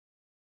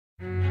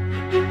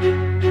Okay,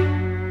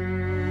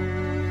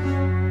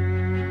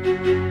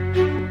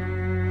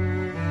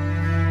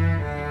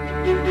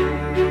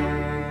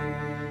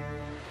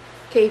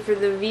 for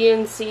the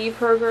VNC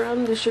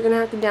program that you're going to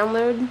have to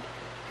download,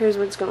 here's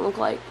what it's going to look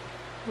like.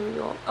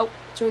 Oh,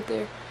 it's right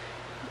there.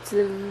 It's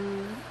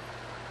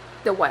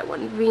the white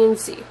one,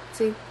 VNC.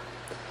 See?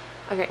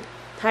 Okay,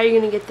 how you're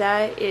going to get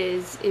that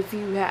is if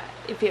you have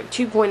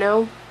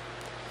 2.0.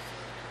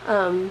 I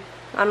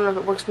don't know if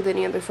it works with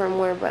any other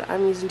firmware, but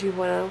I'm using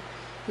 2.0.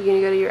 You're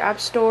going to go to your app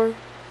store.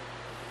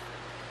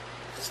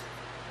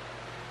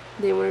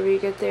 Then whenever you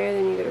get there,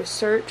 then you go to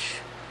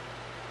search.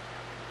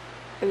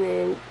 And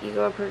then you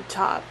go up to the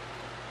top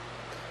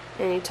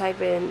and you type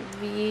in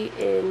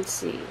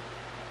VNC.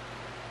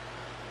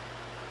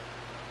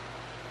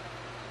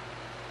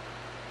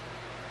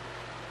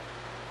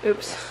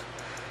 Oops.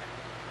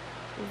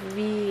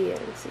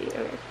 VNC.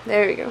 Okay,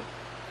 there we go.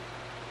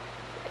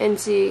 And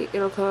see,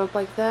 it'll come up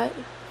like that.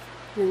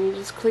 Then you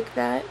just click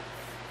that.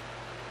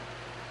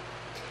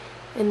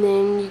 And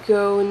then you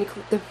go and you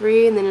click the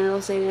free, and then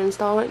it'll say to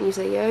install it, and you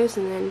say yes,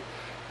 and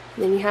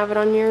then you have it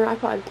on your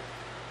iPod.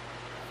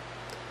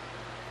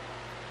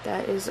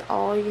 That is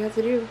all you have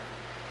to do.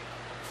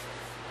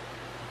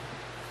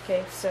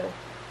 Okay, so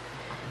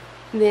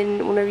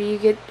then whenever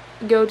you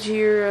go to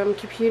your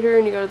computer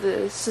and you go to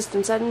the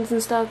system settings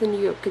and stuff, then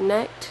you go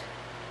connect,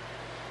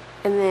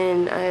 and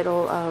then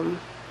it'll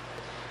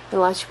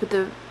ask you to put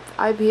the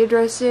IP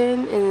address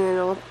in, and then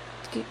it'll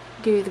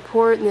give you the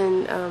port, and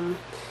then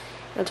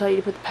it'll tell you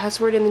to put the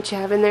password in that you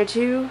have in there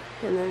too,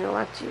 and then it'll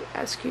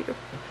ask you to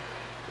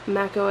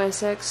Mac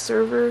OS X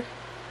server.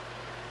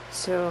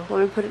 So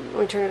let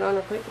me turn it on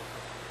real quick.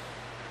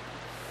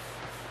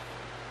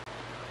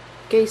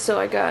 Okay, so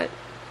I got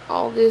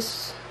all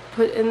this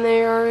put in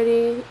there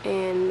already,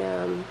 and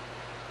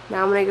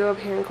now I'm gonna go up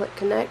here and click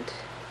connect,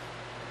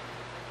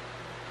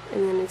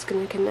 and then it's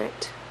gonna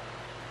connect.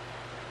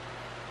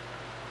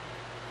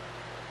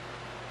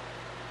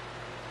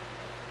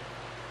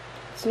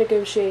 It's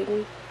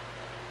negotiating.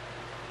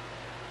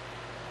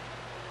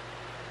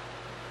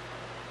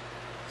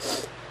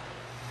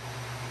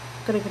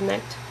 Gonna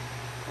connect.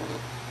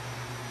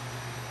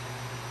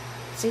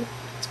 See,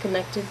 it's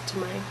connected to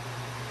my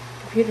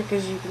computer,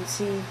 because you can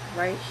see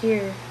right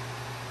here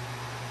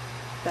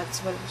that's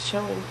what it's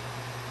showing.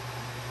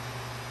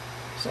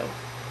 So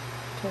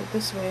turn it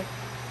this way,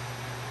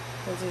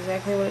 that's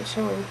exactly what it's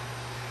showing.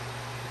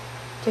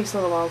 Takes a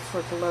little while for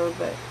it to load,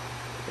 but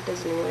it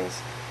does it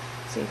anyways.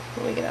 See,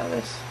 let me get out of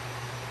this.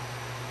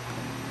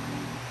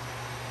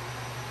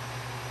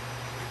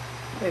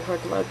 Wait for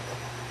it to load.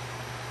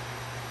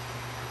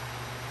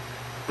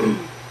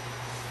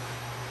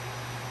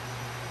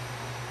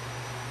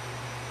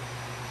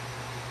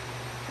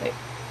 Wait.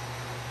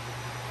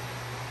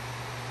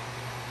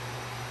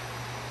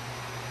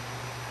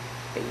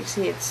 But you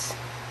see it's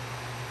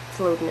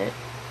loading it.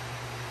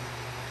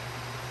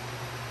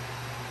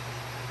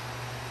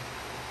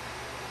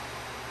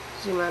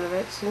 Zoom out of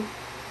it, see?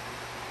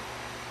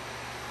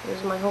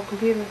 There's my whole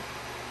computer.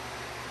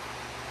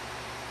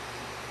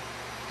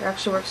 It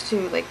actually works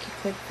too, like you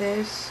click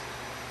this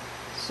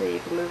so you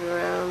can move it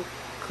around,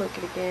 click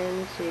it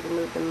again so you can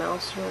move the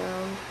mouse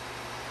around.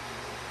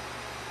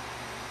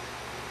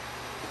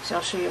 So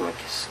I'll show you my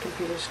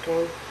computer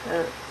screen.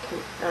 I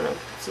don't know if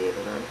you can see it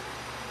or not.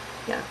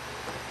 Yeah.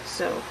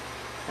 So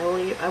I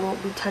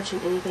won't be touching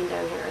anything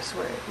down here, I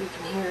swear. You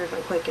can hear if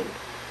I'm clicking.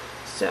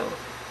 So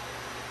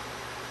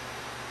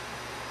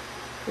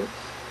oops.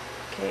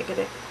 Okay, I get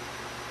it.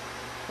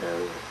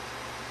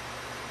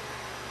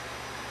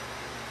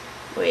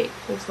 Wait,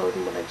 it's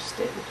loading what I just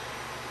did.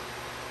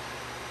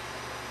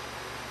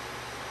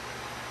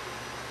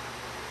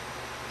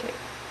 Okay,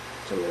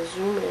 so I'm going to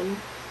zoom in.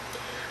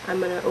 I'm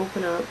going to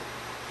open up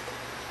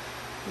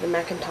the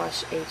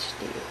Macintosh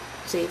HD.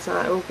 See, it's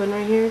not open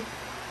right here.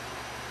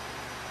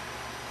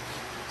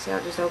 See how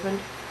it just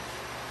opened?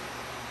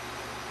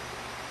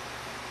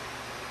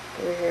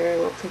 Over here,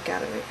 and we'll click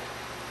out of it.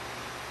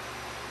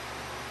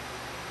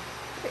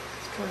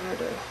 It's kind of hard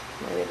to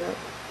line it up.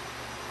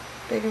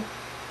 Bigger.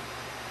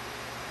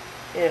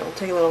 Yeah, it'll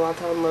take a little while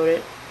to unload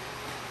it.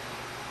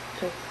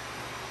 Okay.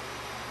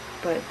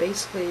 But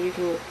basically, you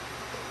can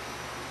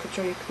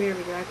control your computer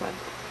with your iPod.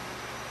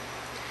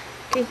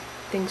 Okay,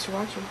 thanks for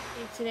watching.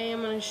 Today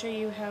I'm going to show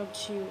you how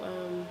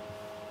to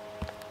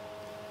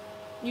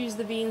use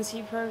the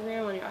VNC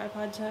program on your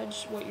iPod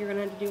Touch, what you're going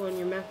to have to do on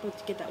your MacBook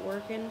to get that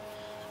working.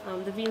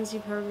 The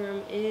VNC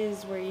program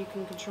is where you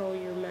can control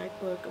your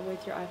MacBook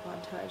with your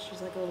iPod Touch.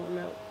 It's like a little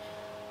remote.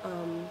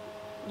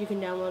 You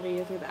can download it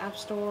either through the App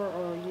Store,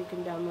 or you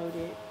can download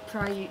it,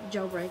 try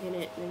jailbreaking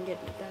it, and then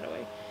getting it that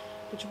way.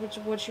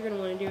 What you're going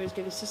to want to do is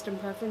go to System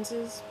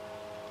Preferences,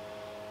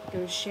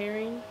 go to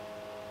Sharing,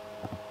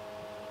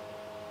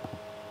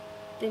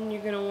 then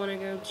you're going to want to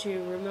go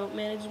to Remote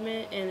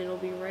Management, and it'll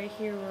be right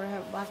here where I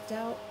have it blacked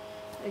out.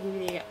 It'll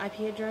give you the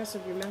IP address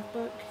of your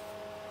MacBook.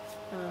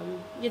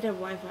 You have to have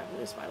Wi-Fi for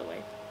this, by the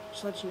way,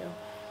 just to let you know.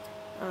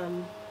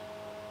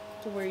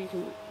 To where you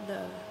can,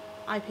 the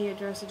IP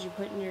address that you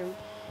put in your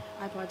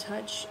iPod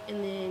Touch,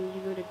 and then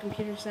you go to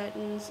computer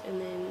settings, and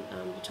then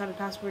you type a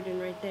password in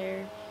right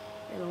there.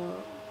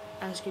 It'll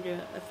ask you to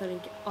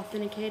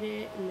authenticate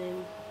it, and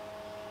then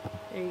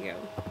there you go.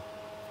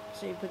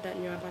 So you put that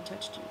in your iPod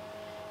Touch too.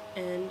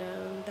 And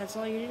that's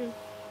all you do.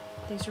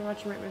 Thanks for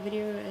watching my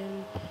video,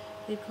 and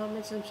leave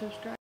comments and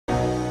subscribe.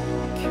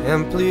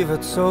 Can't believe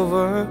it's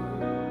over.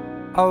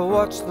 I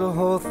watched the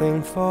whole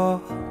thing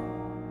fall,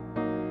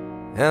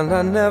 and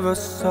I never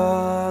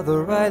saw the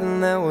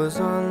writing that was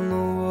on the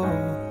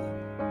wall.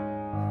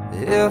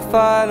 If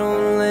I'd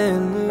only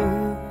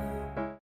knew